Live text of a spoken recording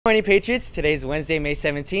Good morning, Patriots. Today is Wednesday, May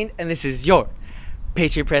 17th, and this is your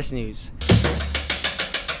Patriot Press News.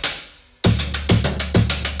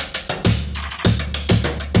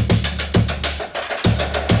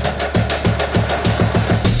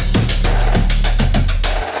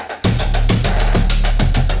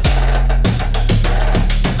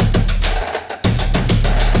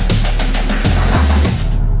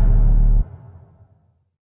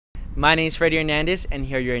 My name is Freddie Hernandez, and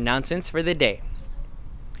here are your announcements for the day.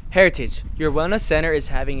 Heritage, your wellness center is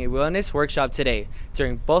having a wellness workshop today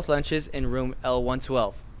during both lunches in room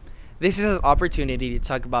L112. This is an opportunity to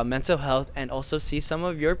talk about mental health and also see some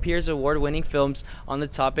of your peers' award-winning films on the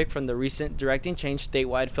topic from the recent Directing Change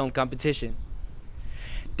statewide film competition.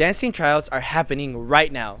 Dancing tryouts are happening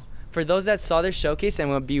right now. For those that saw their showcase and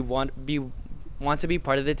want to be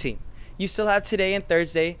part of the team, you still have today and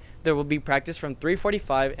Thursday. There will be practice from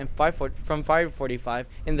 3:45 and 5:45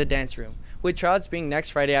 in the dance room, with tryouts being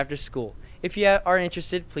next Friday after school. If you are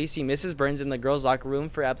interested, please see Mrs. Burns in the girls' locker room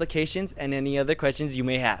for applications and any other questions you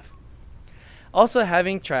may have. Also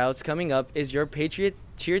having tryouts coming up is your Patriot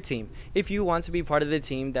cheer team. If you want to be part of the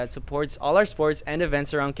team that supports all our sports and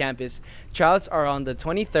events around campus, tryouts are on the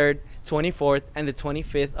 23rd, 24th, and the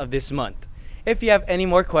 25th of this month. If you have any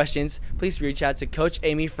more questions, please reach out to Coach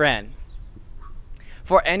Amy Fran.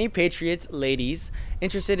 For any Patriots ladies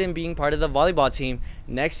interested in being part of the volleyball team,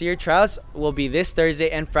 next year tryouts will be this Thursday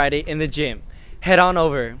and Friday in the gym. Head on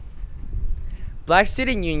over. Black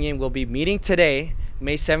Student Union will be meeting today,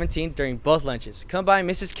 May 17th, during both lunches. Come by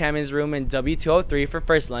Mrs. Kammen's room in W203 for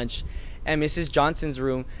first lunch and Mrs. Johnson's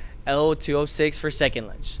room L206 for second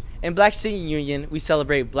lunch. In Black Student Union, we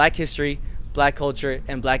celebrate Black history, Black culture,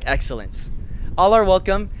 and Black excellence. All are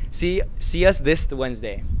welcome. See us this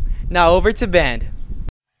Wednesday. Now over to band.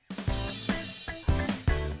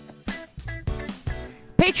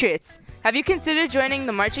 Patriots, have you considered joining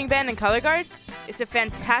the marching band and color guard? It's a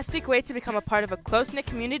fantastic way to become a part of a close-knit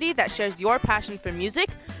community that shares your passion for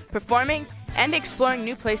music, performing, and exploring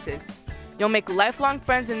new places. You'll make lifelong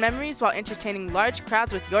friends and memories while entertaining large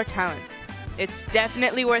crowds with your talents. It's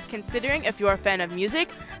definitely worth considering if you're a fan of music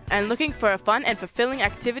and looking for a fun and fulfilling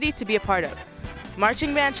activity to be a part of.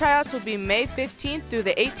 Marching band tryouts will be May 15th through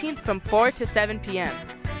the 18th from 4 to 7 p.m.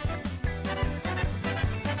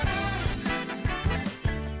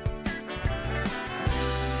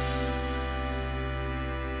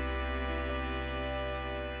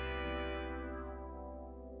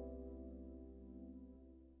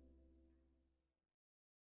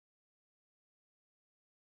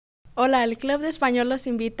 Hola, el Club de Español los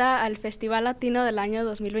invita al Festival Latino del año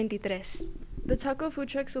 2023. The taco food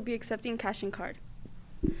trucks will be accepting cash and card.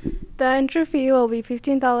 The entry fee will be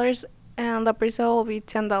 $15 and the pre-sale will be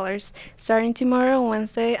 $10, starting tomorrow,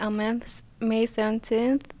 Wednesday, May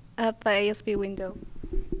 17th at the ASB window.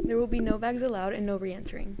 There will be no bags allowed and no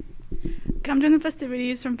re-entering. Come join the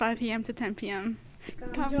festivities from 5 p.m. to 10 p.m.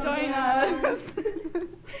 Come join us!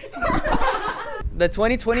 The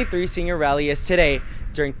 2023 Senior Rally is today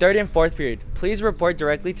during 3rd and 4th period. Please report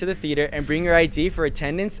directly to the theater and bring your ID for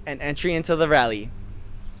attendance and entry into the rally.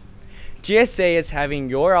 GSA is having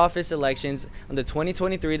your office elections on the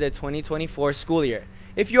 2023 to 2024 school year.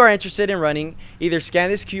 If you are interested in running, either scan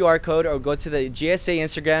this QR code or go to the GSA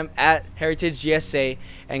Instagram at HeritageGSA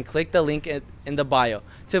and click the link in the bio.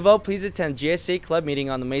 To vote, please attend GSA Club meeting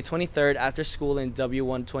on the May 23rd after school in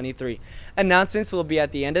W123. Announcements will be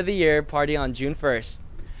at the end of the year party on June 1st.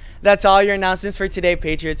 That's all your announcements for today,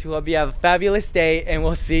 Patriots. We hope you have a fabulous day, and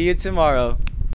we'll see you tomorrow.